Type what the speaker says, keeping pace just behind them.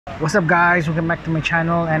What's up guys, welcome back to my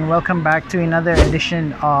channel and welcome back to another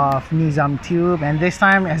edition of neezamtube. And this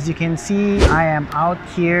time, as you can see, I am out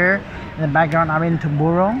here in the background. I'm in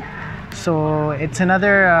Temburong. So it's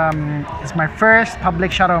another it's my first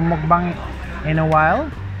public shot of mukbang in a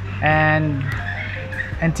while, and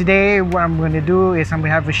today what I'm going to do is I'm going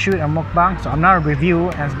to have a shoot a mukbang. So I'm not a review,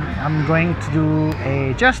 as I'm going to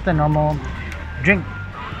do just a normal drink,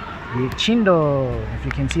 the Cendol, if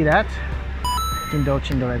you can see that.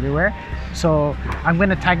 Cendol everywhere. So I'm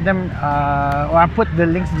gonna tag them, or I'll put the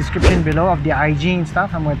links in the description below of the IG and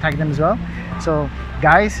stuff. I'm gonna tag them as well. So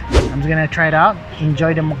guys, I'm just gonna try it out,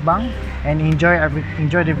 enjoy the mukbang, and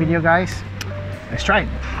enjoy the video, guys. Let's try it.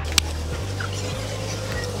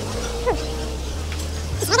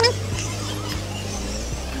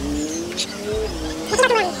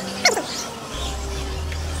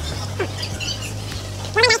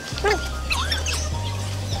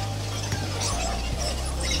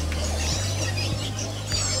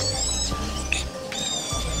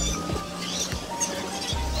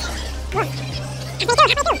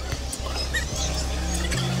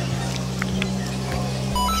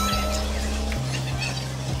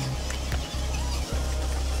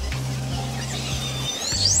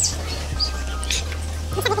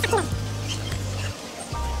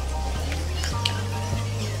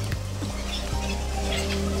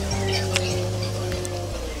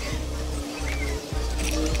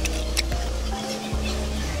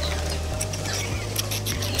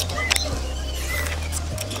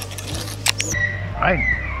 Alright,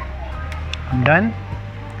 I'm done,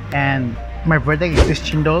 and my verdict is this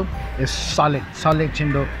Cendol is solid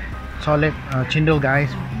Cendol,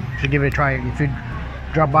 guys. You should give it a try. If you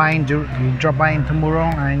drop by in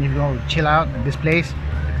Temburong and you go chill out at this place,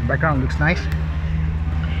 the background looks nice,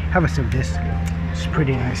 have a sip of this. It's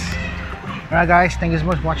pretty nice. Alright guys, thank you so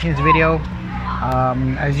much for watching this video.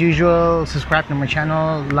 As usual, subscribe to my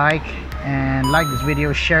channel, like this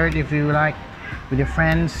video, share it if you like with your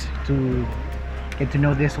friends to get to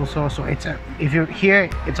know this also. So it's if you're here,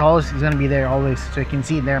 it's gonna be there always, so you can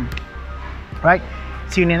see it there. Right,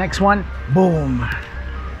 see you in the next one. Boom.